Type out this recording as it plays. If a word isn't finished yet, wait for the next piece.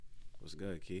What's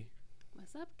good, Key?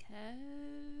 What's up,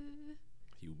 Kev?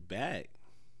 You back?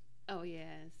 Oh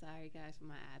yeah, sorry guys for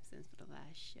my absence for the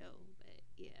last show, but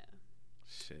yeah,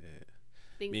 Shit.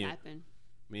 things Me and, happen.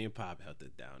 me and Pop held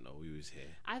it down though. We was here.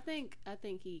 I think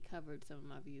he covered some of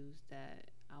my views that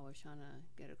I was trying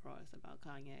to get across about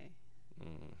Kanye.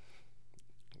 Mm.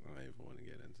 I don't even want to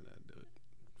get into that, dude.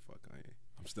 Fuck Kanye.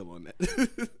 I'm still on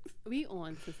that. We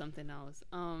on to something else.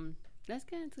 Let's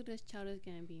get into this Childish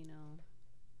Gambino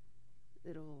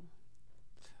little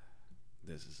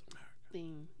This is America.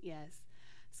 thing. Yes.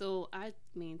 So our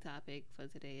main topic for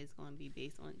today is going to be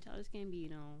based on Childish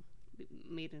Gambino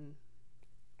made in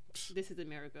This Is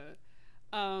America.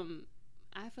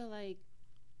 I feel like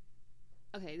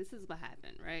okay, this is what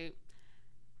happened, right?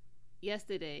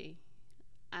 Yesterday,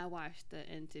 I watched the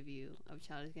interview of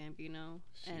Childish Gambino,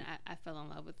 and I fell in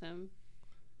love with him.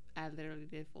 I literally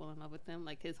did fall in love with him.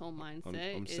 Like his whole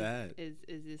mindset I'm sad. is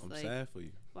just I'm like sad for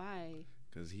you why?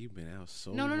 because he been out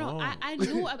so No. long. I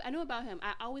knew about him.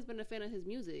 I always been a fan of his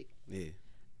music. Yeah.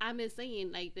 I'm just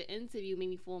saying, like the interview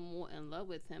made me fall more in love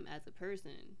with him as a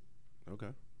person. Okay.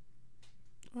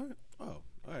 All right. Oh,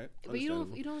 all right. But you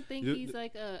don't think he's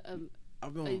like a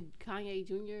Kanye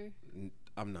Jr.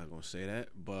 I'm not gonna say that,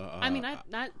 but I mean,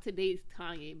 not today's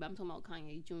Kanye, but I'm talking about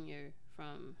Kanye Jr.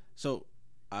 from. So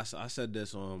I said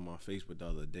this on my Facebook the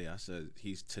other day. I said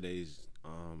he's today's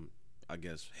I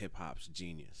guess hip hop's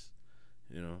genius.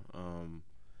 You know,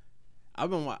 I've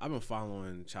been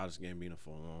following Childish Gambino for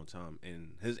a long time,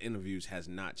 and his interviews has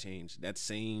not changed. That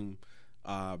same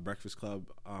Breakfast Club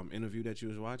interview that you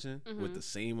was watching with the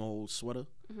same old sweater,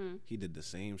 he did the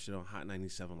same shit on Hot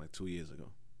 97 like 2 years ago.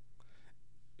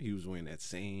 He was wearing that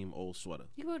same old sweater.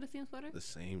 You wore the same sweater? The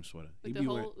same sweater. With He the be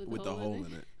hole- wearing with the hole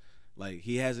in it? Like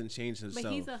he hasn't changed himself.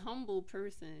 But he's a humble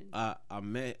person. I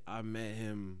met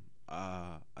him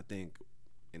I think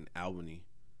in Albany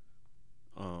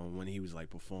when he was like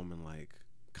performing like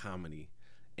comedy,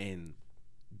 and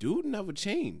dude never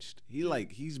changed.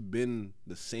 He's been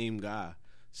the same guy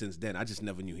since then. I just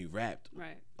never knew he rapped.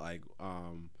 Right. Like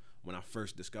when I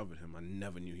first discovered him, I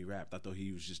never knew he rapped. I thought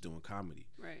he was just doing comedy.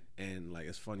 Right. And like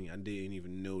it's funny, I didn't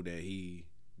even know that he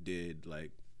did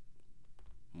like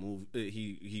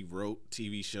he wrote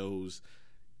TV shows,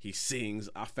 he sings.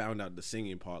 I found out the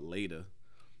singing part later,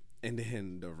 and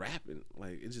then the rapping,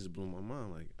 like it just blew my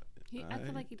mind. Like I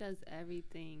feel like he does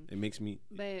everything. It makes me.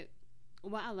 But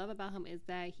what I love about him is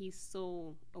that he's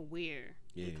so aware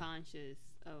and Yeah. conscious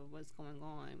of what's going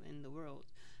on in the world.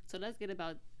 So let's get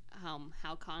about how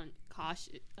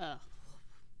cautious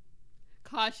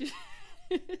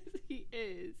he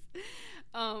is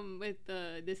with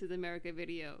the This Is America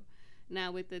video.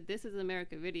 Now with the This Is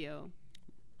America video,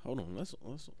 Hold on, let's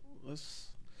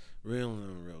reel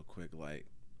in real quick. Like,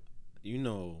 you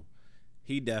know,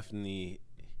 he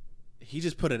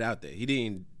just put it out there. He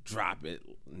didn't drop it.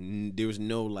 There was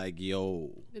no like,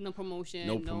 yo, no promotion,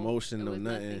 no promotion, it no was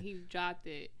nothing. He dropped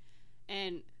it,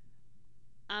 and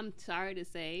I'm sorry to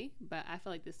say, but I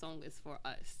feel like this song is for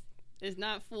us. It's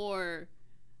not for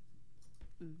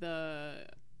the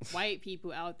white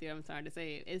people out there. I'm sorry to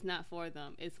say it. It's not for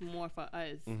them. It's more for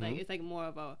us. Like it's like more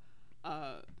of a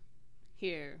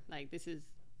here. Like this is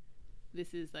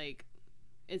like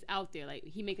it's out there. Like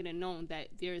he making it known that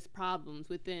there's problems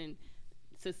within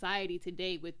society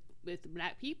today with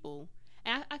black people.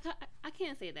 And I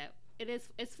can't say that.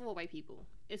 It's for white people.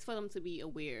 It's for them to be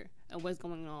aware of what's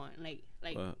going on. Like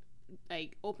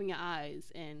open your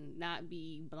eyes and not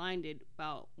be blinded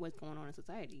about what's going on in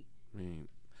society. I mean,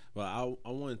 well, I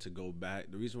wanted to go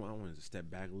back. The reason why I wanted to step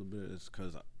back a little bit is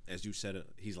because, as you said,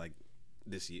 he's like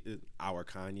our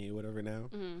Kanye, whatever now.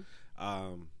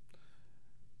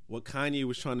 What Kanye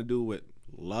was trying to do with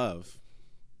Love.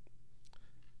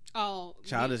 Oh,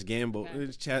 Childish Gamble,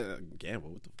 okay.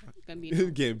 Gamble, what the fuck?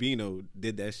 Gambino. Gambino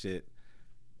did that shit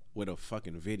with a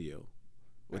fucking video,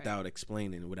 without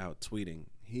explaining, without tweeting.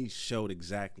 He showed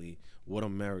exactly what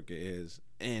America is,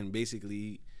 and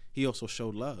basically, he also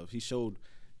showed love. He showed,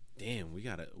 damn,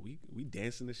 we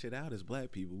dancing this shit out as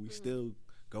black people. We still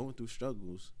going through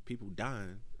struggles. People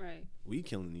dying. Right. We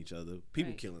killing each other.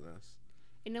 People Right. killing us.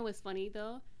 You know what's funny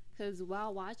though? Because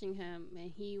while watching him,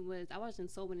 and I watched in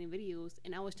so many videos,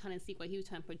 and I was trying to see what he was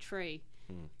trying to portray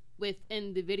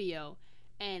within the video.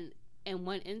 And in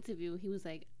one interview, he was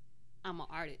like, "I'm an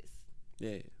artist.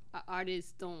 Yeah.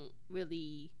 Artists don't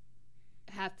really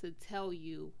have to tell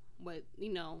you what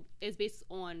it's based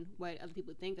on what other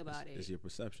people think about it. It's your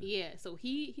perception. Yeah, so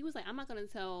he was like, I'm not gonna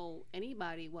tell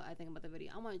anybody what I think about the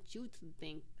video. I want you to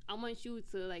think. I want you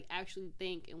to like actually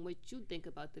think and what you think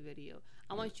about the video.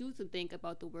 I want you to think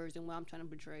about the words and what I'm trying to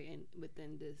portray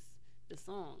within this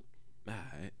song. All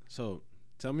right. So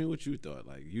tell me what you thought.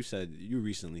 Like you said, you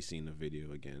recently seen the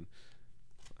video again.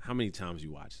 How many times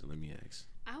you watched it? Let me ask.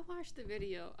 I watched the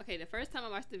video. Okay, the first time I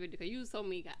watched the video, because you told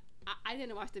me I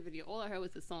didn't watch the video. All I heard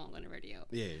was the song on the radio.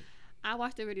 Yeah. I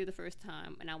watched the video the first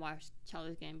time, and I watched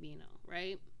Childish Gambino,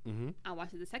 right? Mm-hmm. I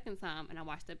watched it the second time, and I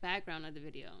watched the background of the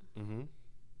video. Mm-hmm.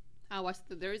 I watched it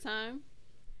the third time,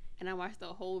 and I watched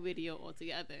the whole video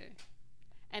altogether.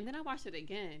 And then I watched it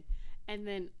again, and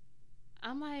then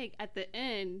I'm like, at the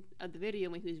end of the video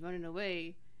when he was running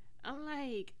away, I'm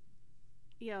like,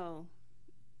 yo,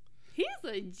 he's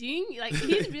a genius. Like,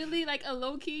 he's really like a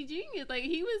low-key genius. Like,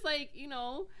 he was like, you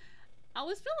know, I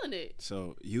was feeling it.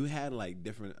 So you had like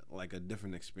a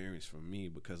different experience from me,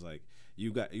 because like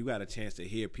you got a chance to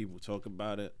hear people talk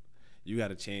about it. You got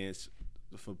a chance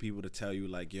for people to tell you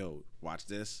like, yo, watch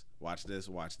this, watch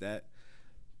that.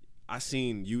 I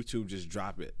seen YouTube just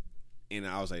drop it, and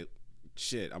I was like,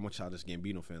 shit, I'm a Childish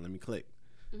Gambino fan. Let me click.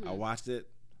 Mm-hmm. I watched it.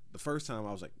 The first time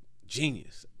I was like,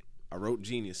 genius. I wrote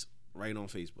genius right on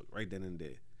Facebook, right then and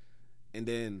there. And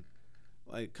then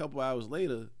like a couple hours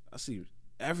later, I see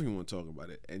everyone talking about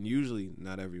it, and usually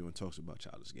not everyone talks about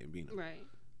Childish Gambino. Right.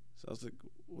 So I was like,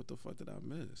 what the fuck did I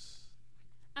miss?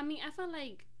 I mean, I felt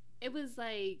like it was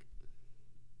like,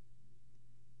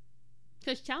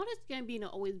 because Childish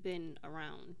Gambino always been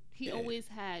around. He always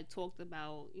had talked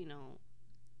about, you know,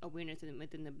 awareness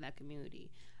within the black community.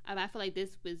 I feel like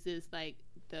this was just like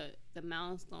the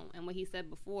milestone, and what he said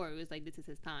before, it was like, this is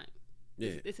his time.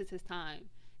 Yeah. This is his time.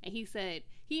 And he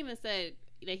even said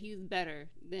that he's better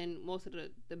than most of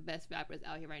the best rappers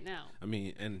out here right now. I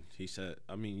mean, and he said,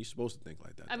 I mean, you're supposed to think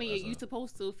like that. I mean, you're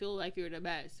supposed to feel like you're the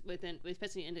best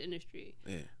especially in the industry.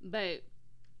 Yeah. But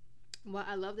what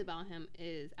I loved about him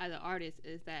is, as an artist,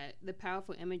 is that the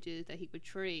powerful images that he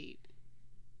portrayed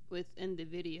within the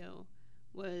video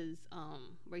was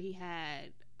where he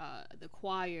had the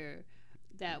choir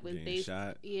that was based,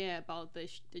 shot. Yeah, about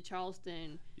the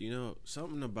Charleston. You know,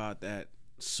 something about that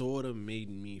sort of made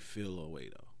me feel a way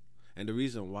though, and the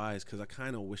reason why is because I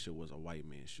kind of wish it was a white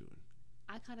man shooting.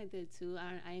 I kind of did too.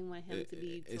 I didn't want him to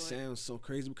be. It sounds so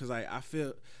crazy because I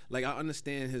feel like I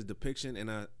understand his depiction,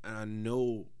 and I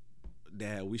know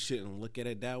that we shouldn't look at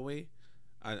it that way.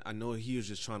 I know he was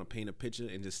just trying to paint a picture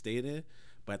and just stay there,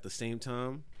 but at the same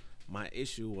time, my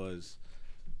issue was,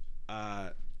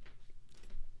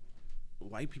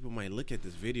 white people might look at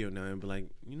this video now and be like,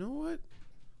 you know what,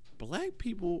 black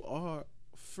people are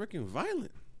freaking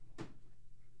violent.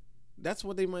 That's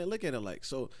what they might look at it like.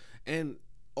 So, and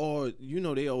or you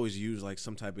know, they always use like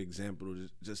some type of example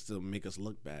just to make us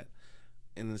look bad,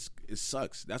 and it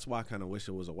sucks. That's why I kind of wish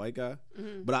it was a white guy.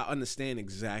 Mm-hmm. But I understand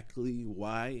exactly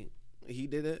why he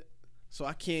did it. So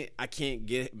I can't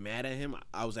get mad at him.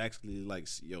 I was actually like,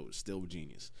 yo, still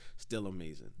genius, still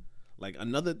amazing. Like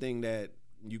another thing that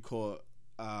you caught,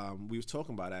 we was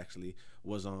talking about actually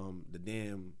was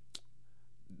the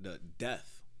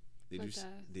death.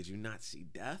 Did you not see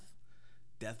death?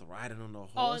 Death riding on the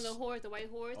horse. Oh, on the horse, the white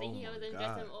horse, and he was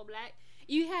dressed in all black.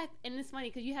 You had, and it's funny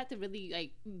because you have to really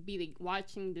like be like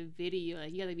watching the video.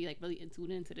 Like you got to be like really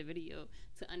tuned into the video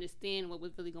to understand what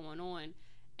was really going on.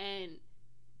 And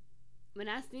when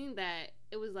I seen that,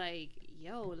 it was like,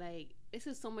 yo, like this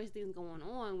is so much things going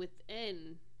on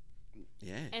within.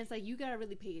 Yeah. And it's like you gotta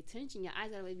really pay attention. Your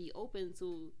eyes gotta really be open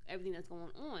to everything that's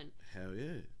going on. Hell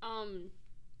yeah.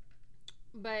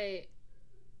 But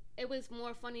it was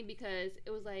more funny because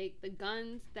it was like the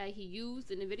guns that he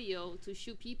used in the video to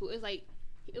shoot people. It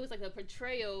was like a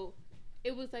portrayal.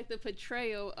 It was like the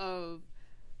portrayal of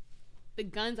the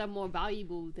guns are more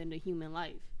valuable than the human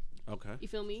life. Okay. You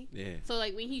feel me? Yeah. So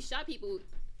like when he shot people,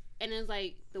 and it was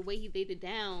like the way he laid it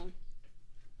down,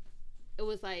 it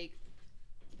was like,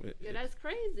 yeah, that's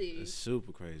crazy. It's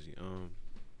super crazy.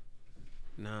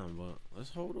 Nah, but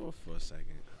let's hold off for a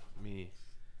second.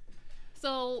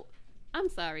 So, I'm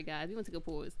sorry, guys. We want to take a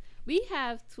pause. We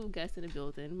have two guests in the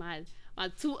building. My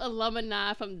two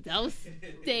alumni from Del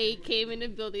State came in the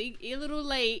building. A little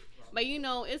late, but you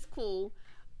know it's cool.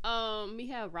 We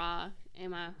have Ra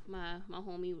and my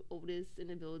homie Otis in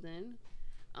the building.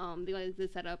 They like to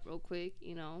set up real quick,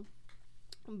 you know.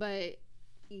 But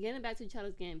getting back to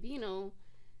Childish Gambino,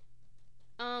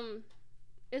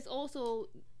 it's also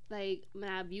like when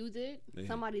I viewed it,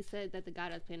 somebody said that the guy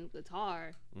that's playing the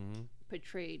guitar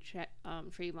portrayed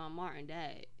Trayvon Martin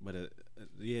dad. But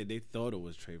yeah, they thought it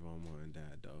was Trayvon Martin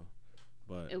dad though,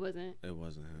 but it wasn't. It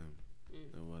wasn't him.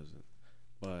 It wasn't.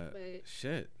 But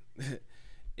shit,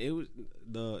 it was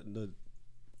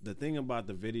the thing about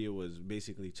the video was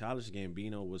basically Childish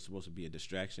Gambino was supposed to be a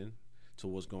distraction to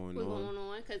what's going What's on. going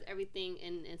on? Because everything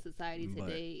in society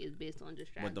today is based on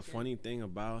distraction. But the funny thing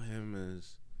about him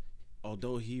is,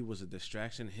 although he was a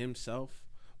distraction, himself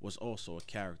was also a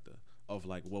character of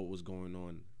like what was going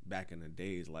on back in the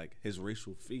days. Like his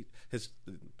racial feet,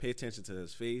 pay attention to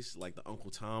his face, like the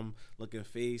Uncle Tom looking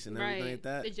face and everything like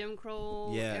that. The Jim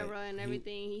Crow era and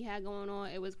everything he had going on,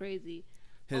 it was crazy.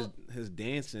 His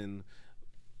dancing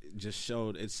just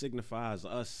showed, it signifies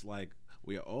us like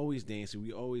we are always dancing,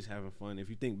 we always having fun. If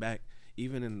you think back,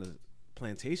 even in the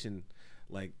plantation,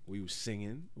 like we was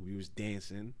singing, we was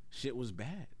dancing, shit was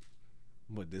bad.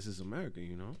 But this is America,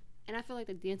 you know? And I feel like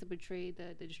the dancer portrayed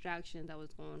the distraction that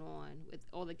was going on with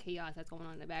all the chaos that's going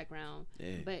on in the background.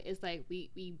 Yeah. But it's like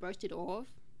we brushed it off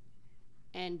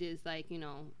and it's like, you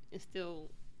know, it's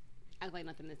still act like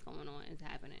nothing is going on is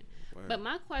happening. Wow. But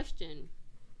my question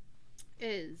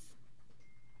is,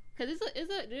 because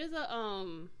there's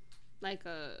a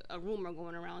rumor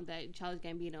going around that Childish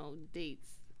Gambino dates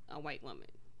a white woman,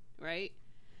 right?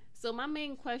 So my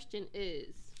main question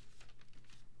is,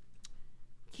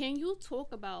 can you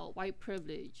talk about white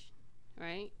privilege,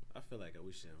 right? I feel like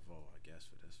we should involve our guests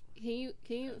for this one. Can you?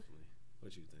 Definitely.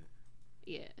 What you think?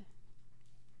 Yeah.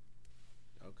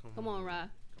 Oh, come on, Ra.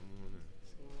 Come on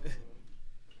in.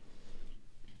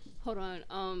 Hold on.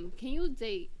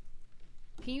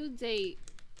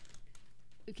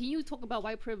 Can you talk about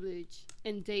white privilege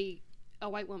and date a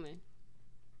white woman?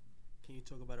 Can you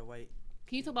talk about Can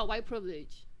you talk about white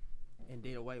privilege and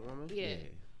date a white woman? Yeah.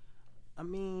 I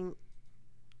mean,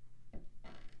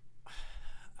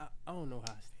 I don't know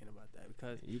how I stand about that,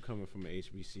 because you coming from an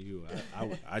HBCU,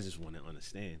 I just want to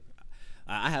understand.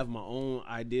 I have my own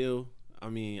ideal. I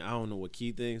mean, I don't know what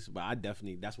Key thinks, but I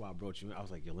definitely, that's why I brought you in. I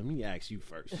was like, yo, let me ask you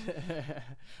first.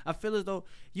 I feel as though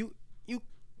you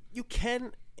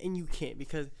can and you can't,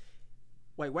 because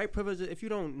like white privilege, if you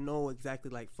don't know exactly,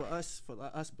 like for us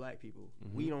black people,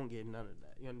 we don't get none of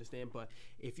that. You understand? But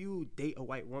if you date a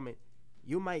white woman,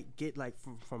 you might get like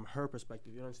from her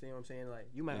perspective. You understand what I'm saying? Like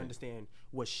you might understand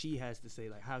what she has to say,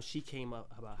 like how she came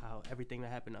up about how everything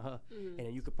that happened to her, and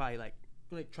then you could probably like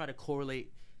try to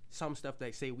correlate some stuff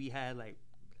that say we had like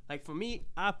for me,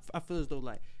 I feel as though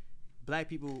like black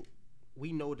people,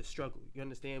 we know the struggle. You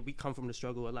understand? We come from the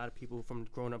struggle. A lot of people from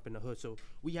growing up in the hood, so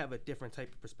we have a different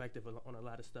type of perspective on a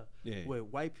lot of stuff. Yeah. With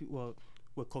white people, well,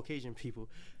 with Caucasian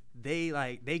people, they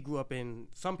grew up in,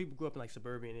 some people grew up in like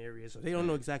suburban areas, so they don't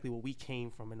know exactly where we came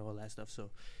from and all that stuff.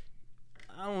 So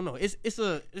I don't know. It's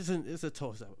a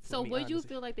toss up. So would you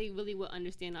feel like they really would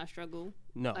understand our struggle?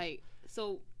 No. Like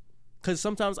so. Because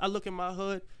sometimes I look in my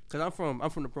hood, because I'm from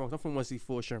the Bronx. I'm from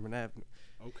 164 Sherman Avenue.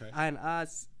 Okay. And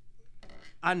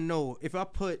I know if I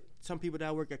put some people that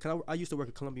I work at, because I used to work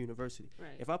at Columbia University.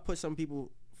 Right. If I put some people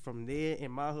from there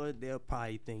in my hood, they'll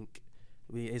probably think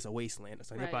it's a wasteland or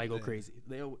something. They'll probably go crazy.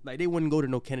 They wouldn't go to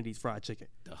no Kennedy's Fried Chicken.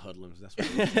 The hoodlums. That's what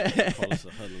they call us,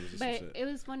 the hoodlums. But it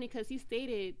was funny because he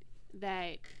stated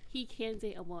that he can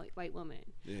date a white woman.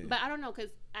 Yeah. But I don't know,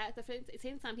 because at the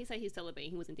same time, he said he's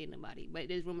celebrating. He wasn't dating nobody. But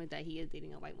there's rumors that he is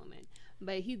dating a white woman.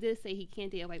 But he did say he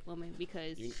can't date a white woman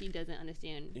because she doesn't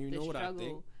understand the struggle. What I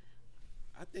think?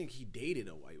 I think he dated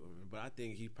a white woman, but I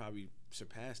think he probably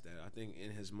surpassed that. I think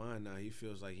in his mind now, he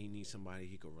feels like he needs somebody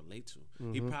he could relate to.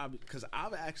 He probably, because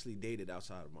I've actually dated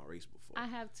outside of my race before. I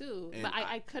have too, but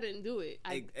I couldn't do it.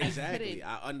 Exactly.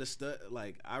 I understood,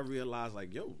 like, I realized,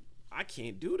 like, yo, I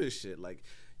can't do this shit. Like,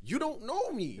 you don't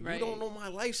know me. Right. You don't know my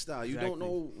lifestyle. Exactly. You don't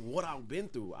know what I've been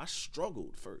through. I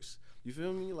struggled first. You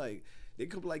feel me? Like, they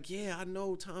could be like, yeah, I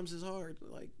know times is hard.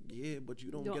 Like, yeah, but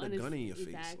you don't get a gun in your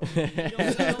face.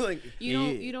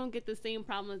 You don't get the same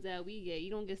problems that we get. You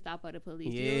don't get stopped by the police.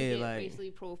 Yeah, you don't get racially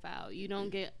profiled. You don't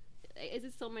get. It's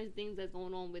just so many things that's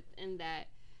going on within that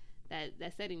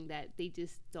setting that they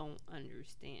just don't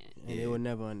understand. And they will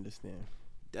never understand.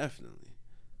 Definitely.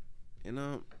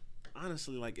 And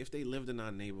honestly, like, if they lived in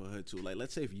our neighborhood too, like,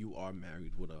 let's say if you are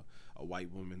married with a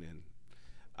white woman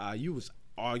and you was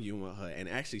arguing with her and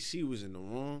actually she was in the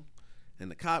wrong and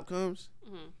the cop comes,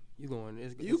 you going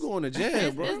to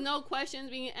jail, bro. There's no questions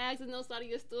being asked. There's no side of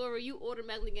your story. You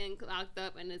automatically getting locked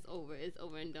up and it's over. It's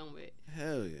over and done with.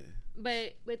 Hell yeah.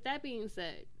 But with that being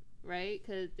said, right,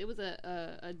 because there was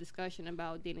a discussion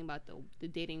about dating, about the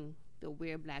dating the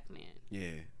weird black man.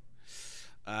 Yeah.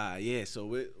 So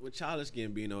with Childish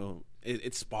Gambino,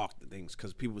 it sparked things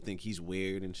because people think he's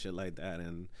weird and shit like that.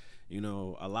 And, you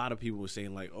know, a lot of people were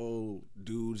saying, like, oh,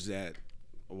 dudes that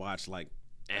watch, like,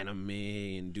 anime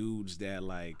and dudes that,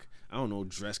 like, I don't know,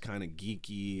 dress kind of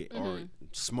geeky or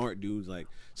smart dudes. Like,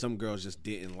 some girls just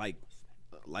didn't like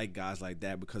like guys like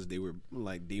that because they weren't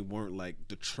like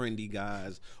the trendy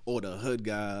guys or the hood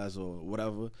guys or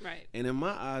whatever. Right. And in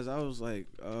my eyes, I was like,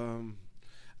 all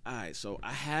right. So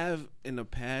I have in the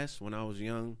past when I was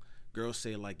young, girls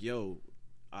say like, yo,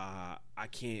 I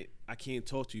can't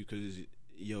talk to you because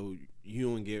yo,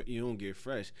 you don't get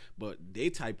fresh. But they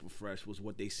type of fresh was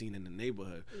what they seen in the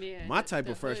neighborhood. Yeah, My type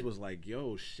of fresh was like,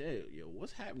 yo, shit, yo,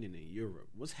 what's happening in Europe?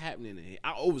 What's happening in here?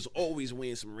 I was always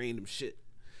wearing some random shit,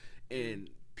 and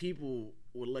people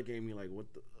would look at me like, what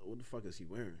the fuck is he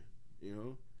wearing? You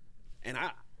know,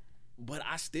 but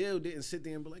I still didn't sit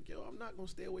there and be like, yo, I'm not gonna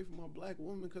stay away from my black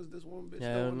woman because this one bitch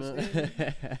don't understand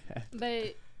me.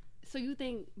 But so you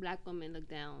think black women look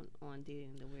down on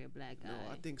dating the weird black guy? No,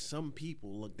 I think some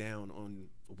people look down on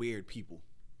weird people.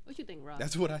 What you think, Rob?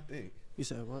 That's what I think. You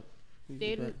said what?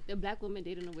 Dating the black woman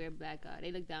dating a weird black guy.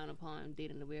 They look down upon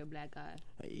dating the weird black guy.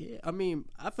 Yeah, I mean,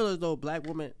 I feel as though black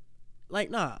women,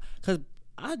 like, cause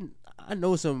I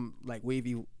know some like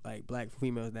wavy like black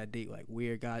females that date like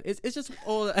weird guys. It's just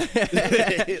all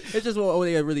it's just what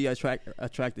they are really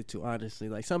attracted to. Honestly,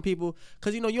 like some people,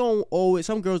 cause you don't always.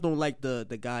 Some girls don't like the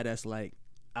guy that's like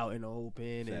out in the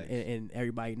open and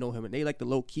everybody know him, and they like the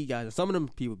low key guys. And some of them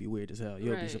people be weird as hell.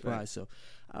 You'll be surprised. So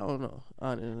I don't know.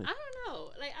 Honestly, I don't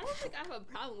know. Like I don't think I have a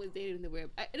problem with dating the weird.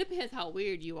 It depends how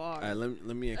weird you are. All right,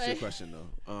 let me ask you a question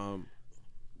though.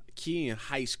 Key in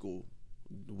high school,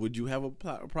 would you have a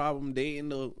problem dating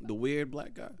the weird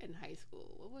black guy? In high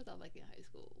school, what was I like in high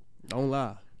school? Don't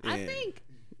lie. Yeah. I think.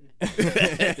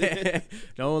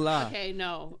 Don't lie. Okay,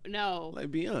 no.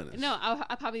 Like, be honest. No,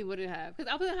 I probably wouldn't have, because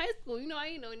I was in high school. I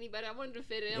didn't know any better. I wanted to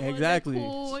fit in. I wanted exactly. to be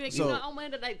cool. Like, So, I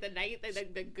wanted like the nice,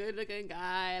 like the good looking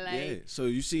guy. Like, yeah. So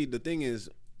you see, the thing is,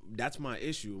 that's my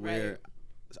issue. Where Right.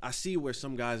 I see where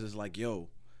some guys is like, yo,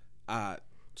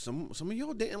 some of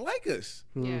y'all didn't like us.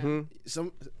 Mm-hmm.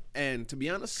 And to be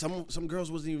honest, some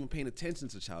girls wasn't even paying attention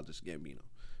to Childish Gambino.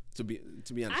 To be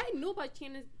honest, I knew about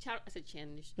Childish.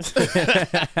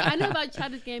 I knew about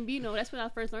Childish Gambino. That's when I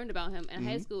first learned about him in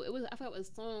high school. I forgot what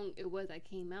song it was that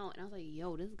came out, and I was like,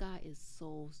 "Yo, this guy is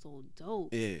so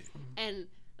dope." Yeah. And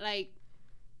like,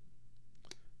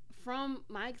 from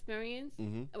my experience,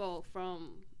 well,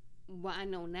 from what I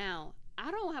know now,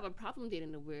 I don't have a problem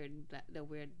dating the weird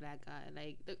black guy.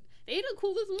 Like they the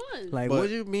coolest ones. Like, what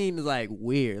do you mean, like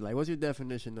weird? Like, what's your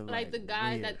definition of like the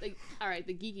guys weird? that all right,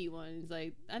 the geeky ones,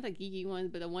 like not the geeky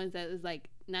ones, but the ones that is like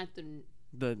not the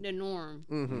norm.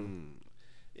 Mm-hmm.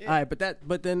 Yeah. All right,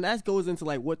 but then that goes into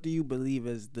like, what do you believe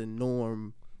is the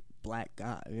norm black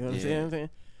guy? You know what I'm saying?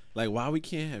 Like, why we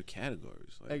can't have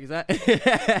categories? Like, Exactly.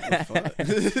 That's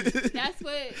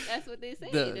what they say.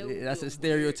 That's a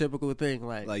stereotypical thing.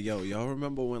 Like, yo, y'all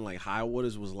remember when like High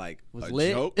Waters was like a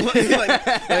lit? joke?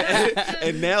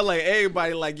 And now like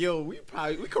everybody like, yo, we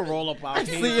could roll up our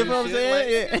pants. See what I'm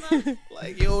saying? Like,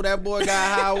 like, yo, that boy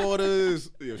got High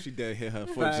Waters. Yo, she dead hit her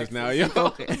foot just now, yo.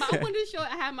 My window show,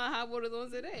 I had my High Waters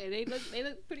on today, and they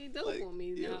look pretty dope Like, on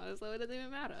me now, so it doesn't even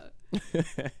matter.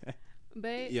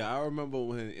 But yeah, I remember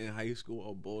when in high school,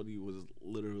 a baldy was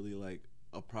literally like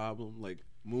a problem, like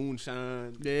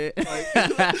moonshine. Yeah.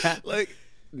 Like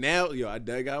now, yo, I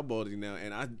got a baldy now,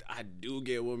 and I do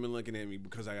get women looking at me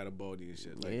because I got a baldy and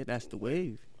shit. Like, Yeah, that's the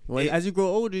wave. As you grow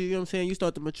older, you know what I'm saying, you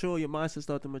start to mature, your mindset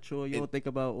start to mature. You don't think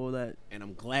about all that. And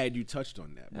I'm glad you touched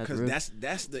on that, because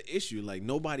that's the issue. Like,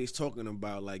 nobody's talking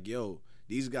about like, yo,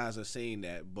 these guys are saying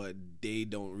that, but they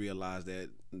don't realize that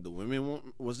the women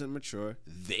wasn't mature.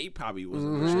 They probably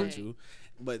wasn't mature too.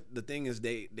 But the thing is,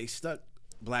 they stuck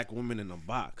black women in a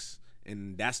box,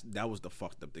 and that was the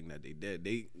fucked up thing that they did.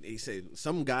 They said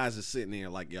some guys are sitting there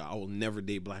like, yo, I will never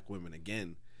date black women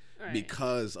again. Right.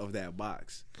 Because of that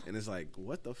box. And it's like,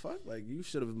 what the fuck? Like, you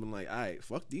should have been like, all right,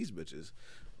 fuck these bitches.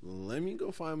 Let me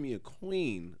go find me a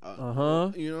queen. You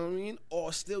know what I mean?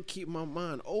 Or still keep my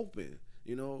mind open.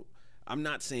 You know, I'm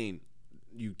not saying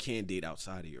you can't date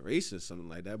outside of your race or something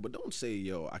like that, but don't say,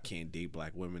 yo, I can't date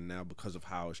black women now because of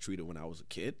how I was treated when I was a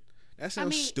kid. That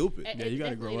sounds stupid. Yeah, you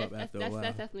gotta grow up after a while.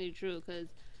 That's definitely true, because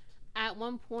at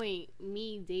one point,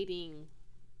 me dating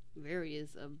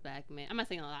various of black men. I'm not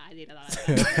saying a lot. I date a lot of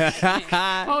black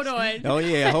men. Hold on. Oh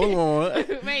yeah, hold on.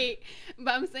 Wait,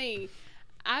 but I'm saying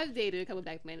I've dated a couple of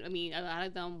black men. I mean, a lot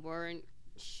of them weren't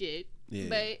shit. Yeah.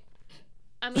 But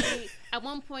I mean, at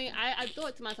one point, I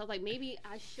thought to myself, like, maybe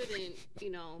I shouldn't,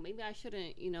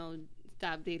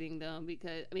 stop dating them,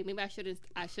 because maybe I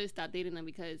should stop dating them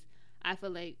because I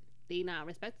feel like they not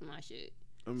respecting my shit.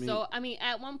 I mean,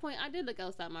 at one point, I did look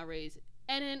outside my race.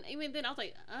 And then even then I was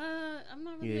like, I'm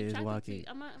not really attracted to you.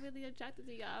 I'm not really attracted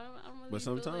to y'all. I don't really.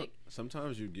 But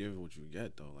sometimes you give what you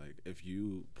get though. Like, if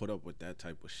you put up with that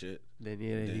type of shit, then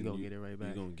you gonna get it right back.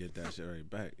 You gonna gonna get that shit right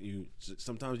back.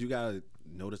 Sometimes you gotta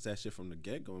notice that shit from the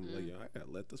get go and be like, yo, I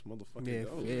gotta let this motherfucker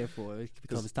go. Yeah, for it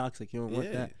becomes toxic. You don't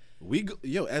want that.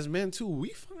 As men too, we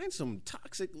find some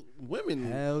toxic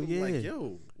women. Hell yeah. Like,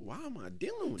 yo, why am I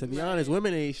dealing with To this? be honest,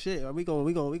 women ain't shit. We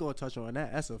gonna touch on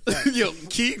that. That's a fact. Yo,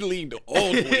 Key leaned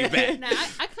all the way back. Nah,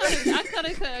 I kind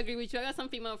of could agree with you. I got some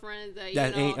female friends that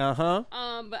ain't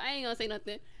but I ain't gonna say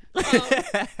nothing.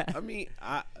 I mean,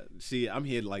 I'm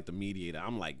here like the mediator.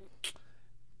 I'm like,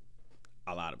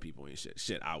 a lot of people ain't shit.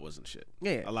 Shit, I wasn't shit.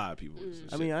 Yeah. A lot of people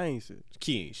wasn't shit. I mean, I ain't shit.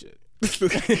 Key ain't shit. She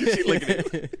looking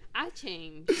at me. I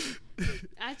changed.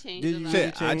 Did a you lot.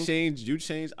 change? I changed. You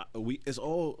changed. It's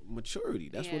all maturity.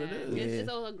 That's what it is. It's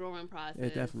all a growing process.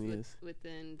 It definitely is.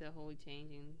 Within the whole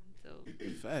changing. So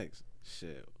Facts.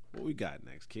 Shit. What we got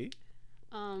next, Key?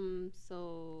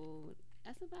 So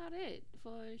that's about it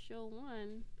for show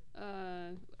 1.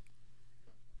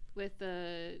 With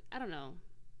the I don't know.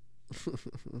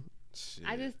 Shit.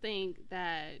 I just think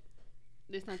that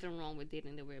there's nothing wrong with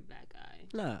dating the weird black guy.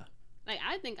 Nah. Like,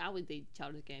 I think I would date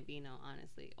Childish Gambino,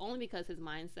 honestly. Only because his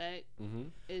mindset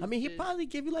is I mean, he just, probably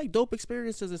give you like dope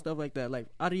experiences and stuff like that. Like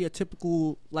out of your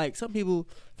typical, like some people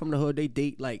from the hood, they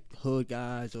date like hood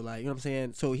guys or like, you know what I'm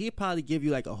saying? So he probably give you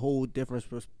like a whole different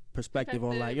perspective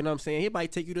on like, you know what I'm saying? He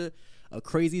might take you to a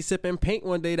crazy sipping paint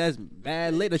one day that's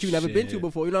bad lit that you never been to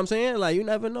before. You know what I'm saying? Like, you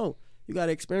never know. You got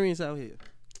experience out here.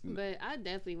 But I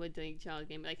definitely would date Childish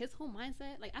Gambino. Like, his whole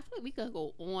mindset, like, I feel like we could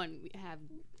go on, have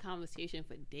conversation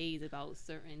for days about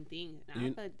certain things. And I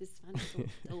feel like this find it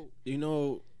so dope. You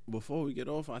know, before we get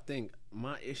off, I think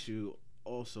my issue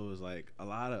also is like a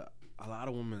lot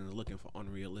of women are looking for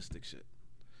unrealistic shit.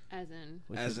 As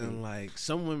in, like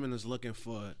some women is looking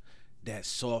for that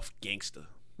soft gangster.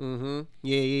 Mm-hmm.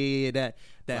 Yeah.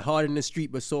 That hard in the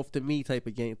street but soft to me type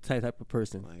of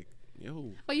person. Like,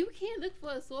 yo. but you can't look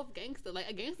for a soft gangster. Like,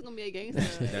 a gangster gonna be a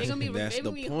gangster. They're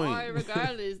gonna be point. hard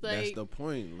regardless. Like, that's the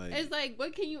point. Like, it's like,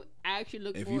 what can you actually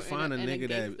look for? If you find a nigga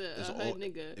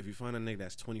nigga? If you find a nigga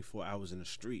that's 24 hours in the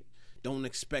street, don't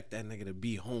expect that nigga to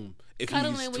be home if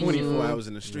Cuddling he's with 24 you. hours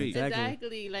in the street.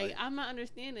 Exactly. Like, I'm not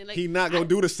understanding. Like, He not gonna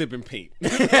do the sipping paint. He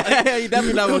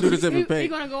definitely not gonna do the sipping He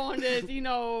paint. gonna go on this,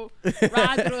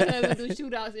 ride through the hood and do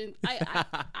shootouts. And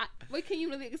what can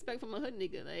you really expect from a hood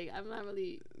nigga? Like, I'm not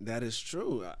really. That is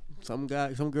true. Some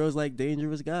girls like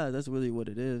dangerous guys. That's really what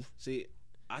it is. See,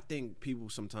 I think people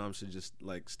sometimes should just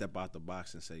like step out the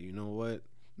box and say, you know what?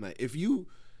 Like, if you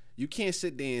can't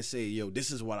sit there and say, yo,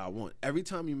 this is what I want. Every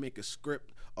time you make a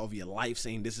script of your life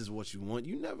saying this is what you want,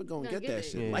 you never gonna get that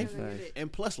shit. Yeah, Life, right.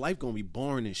 and plus, life gonna be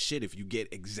boring as shit if you get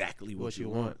exactly what you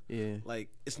want. Yeah. Like,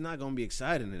 it's not gonna be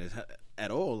exciting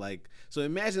at all. Like, so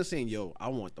imagine saying, yo, I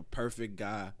want the perfect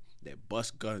guy that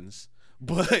busts guns,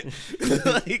 but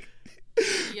like.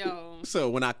 Yo. So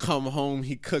when I come home,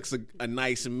 he cooks a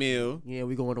nice meal. Yeah,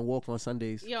 we going to walk on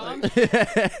Sundays. Yo,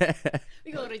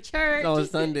 we go to church on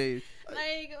Sundays.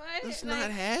 Like, what? That's like,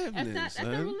 not happening. That's not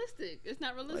realistic. It's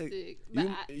not realistic. Like,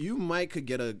 but you might could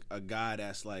get a guy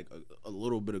that's like a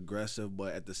little bit aggressive,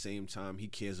 but at the same time, he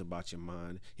cares about your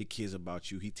mind. He cares about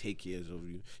you. He take care of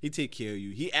you. He take care of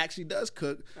you. He actually does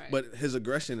cook, right. But his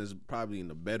aggression is probably in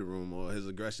the bedroom, or his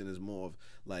aggression is more of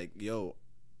like, yo,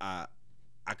 I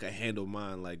could handle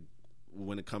mine, like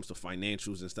when it comes to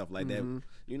financials and stuff like that.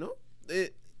 You know,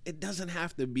 it doesn't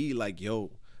have to be like,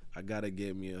 yo, I gotta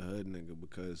get me a hood nigga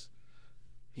because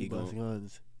he busts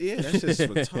guns. Yeah, that's just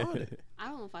retarded. I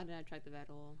don't find that attractive at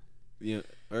all. Yeah,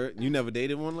 you never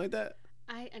dated one like that?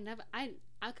 I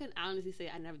could honestly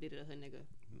say I never dated a hood nigga.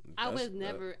 I was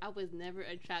never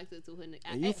attracted to hood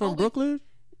nigga. Are you from Brooklyn?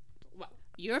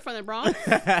 You're from the Bronx?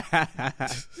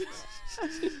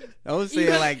 Don't say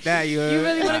it like that. You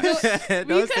really want to go?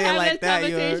 Don't say it like that.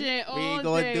 We ain't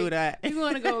gonna do that. You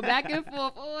want to go back and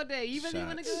forth all day? You really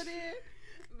want to go there?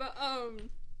 But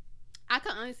I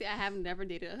can honestly, I have never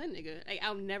dated a hood nigga. Like,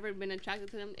 I've never been attracted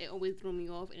to them. It always threw me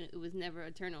off, and it was never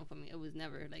a turn on for me. It was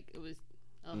never like it was.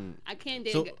 I can't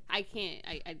date. I can't.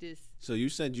 I just. So you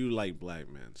said you like black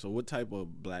men. So what type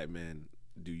of black man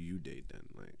do you date then?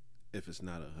 Like, if it's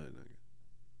not a hood nigga.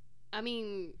 I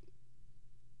mean,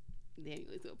 damn, you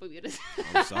always gonna put me on this.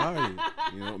 I'm sorry.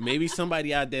 You know, maybe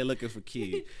somebody out there looking for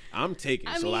Key. I'm taking.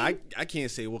 I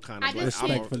can't say what kind of black.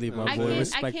 Respectfully, my boy.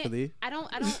 Respectfully. I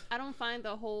don't find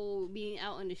the whole being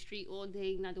out on the street all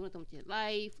day, not doing something with your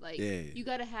life. Like, you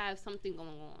gotta have something going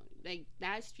on. Like,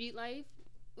 that street life.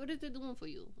 What is it doing for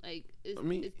you? Like,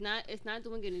 it's not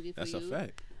doing anything for you. That's a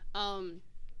fact. I'm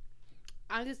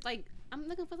just like, I'm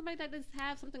looking for somebody that just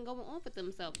have something going on for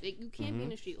themselves. Like, you can't be in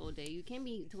the street all day. You can't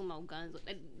be talking about guns.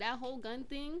 Like, that whole gun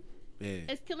thing,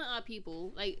 it's killing our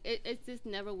people. Like, it just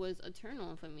never was a turn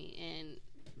on for me. And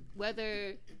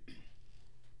whether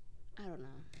I don't know.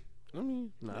 I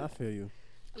mean, Nah, I feel you.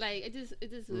 Like it just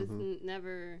was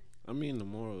never I mean, the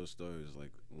moral of the story is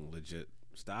like legit.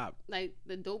 Stop. like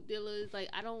the dope dealers. Like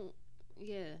I don't.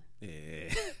 Yeah.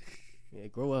 Yeah. Yeah,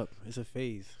 grow up. It's a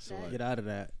phase. So Right. get out of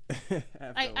that.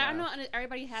 Like I know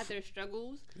everybody has their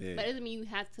struggles, Yeah. but it doesn't mean you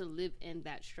have to live in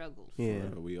that struggles. Yeah.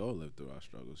 For real, we all lived through our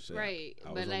struggles. Shit. Right, I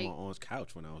but was on like- my aunt's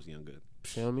couch when I was younger.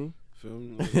 Feel me? Feel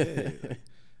me? Like, yeah.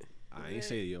 I ain't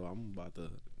say, yo, I'm about to.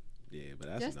 Yeah, but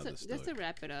that's another story. Just to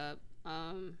wrap it up,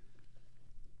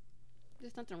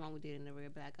 there's nothing wrong with dating a real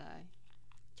black guy.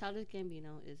 Childish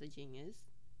Gambino is a genius.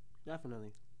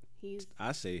 Definitely. He's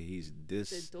I say he's the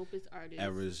this dopest artist.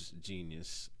 era's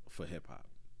genius for hip hop.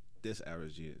 This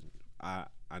era's genius. I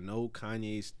know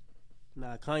Kanye's.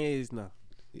 Nah, Kanye is nah.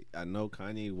 I know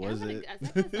Kanye And was it. That's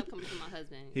stuff coming from my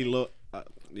husband. He look.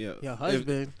 Yeah. Your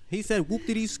husband. He said whoop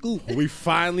did he scoop. We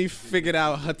finally figured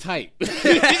out her type.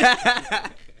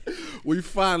 We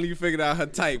finally figured out her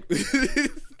type.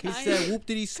 He said whoop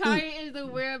did he scoop. Kanye is the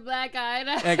weird black guy.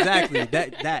 Exactly.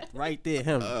 That right there,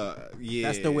 him. Yeah.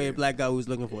 That's the weird black guy we was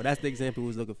looking for. That's the example we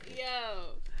was looking for.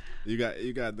 Yo. You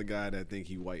got the guy that think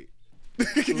he white.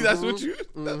 That's what you.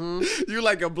 You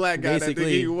like a black guy that think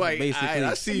Basically, he white. basically.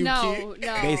 I see you, No, kid.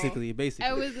 no. Basically.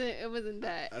 It wasn't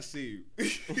that. I see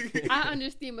you. I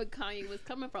understand where Kanye was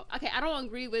coming from. Okay, I don't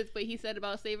agree with what he said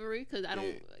about slavery because I don't.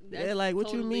 Yeah, that's like what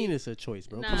you totally- mean it's a choice,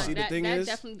 bro? Nah, Come on. See, the that, thing that is-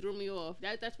 definitely threw me off.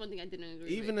 That's one thing I didn't agree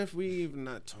Even with. if we even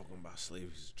not talking about slavery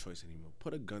as a choice anymore,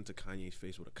 put a gun to Kanye's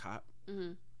face with a cop.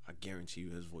 I guarantee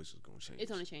you his voice is gonna change.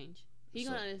 It's gonna change. He's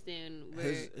So, gonna understand where.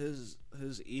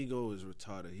 His ego is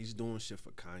retarded. He's doing shit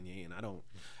for Kanye, and I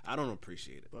don't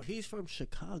appreciate it. Bro, he's from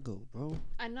Chicago, bro.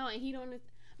 I know, and he don't.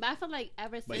 But I feel like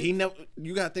ever since But he never.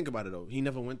 You gotta think about it though. He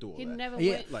never went through all he that. never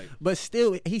Yeah. went. Like But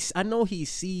still, I know he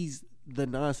sees the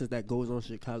nonsense that goes on in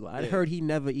Chicago. I Yeah. heard he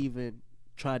never even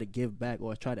tried to give back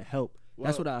or try to help.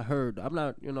 That's Well- what I heard. I'm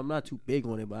not too big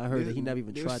on it, but I heard that he never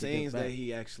even There's tried to give sayings back. that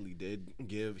he actually did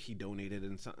give. He donated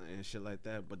and something and shit like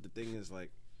that. But the thing is,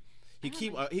 like, he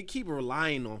keep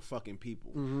relying on fucking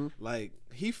people. Like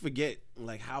he forget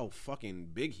like how fucking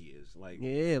big he is. Like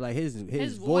Yeah, like his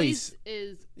his voice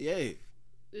is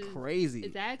crazy.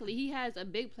 Exactly. He has a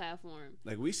big platform.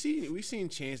 Like we seen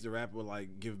Chance the Rapper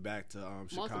like give back to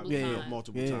Chicago times.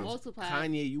 multiple Yeah. times. Multiple.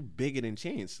 Kanye, you bigger than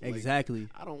Chance. Like, Exactly.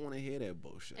 I don't want to hear that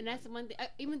bullshit. And that's one thing.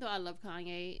 Even though I love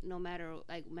Kanye, no matter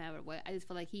what, I just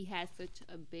feel like he has such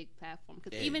a big platform.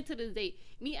 Because Yeah. even to this day,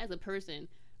 me as a person,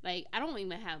 like I don't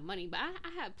even have money, but I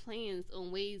have plans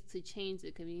on ways to change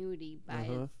the community by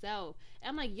itself. And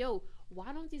I'm like, yo,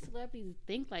 why don't these celebrities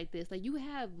think like this? Like you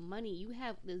have money, you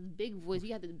have this big voice,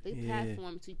 you have this big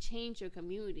platform to change your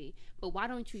community, but why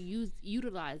don't you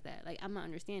utilize that? Like I'm not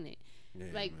understanding. Yeah,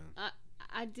 Like man.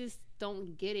 I just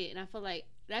don't get it, and I feel like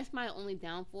that's my only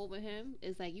downfall with him.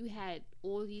 Is like you had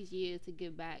all these years to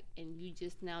give back, and you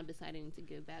just now deciding to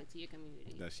give back to your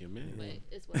community. That's your man. But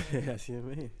it's whatever. That's your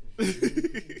man.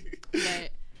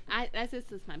 But that's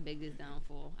just my biggest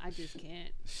downfall. I just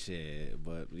can't. Shit,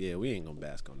 but yeah, we ain't gonna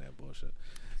bask on that bullshit.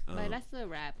 But that's a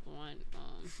wrap on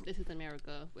This Is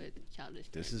America with Childish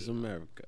This is Gambino. America.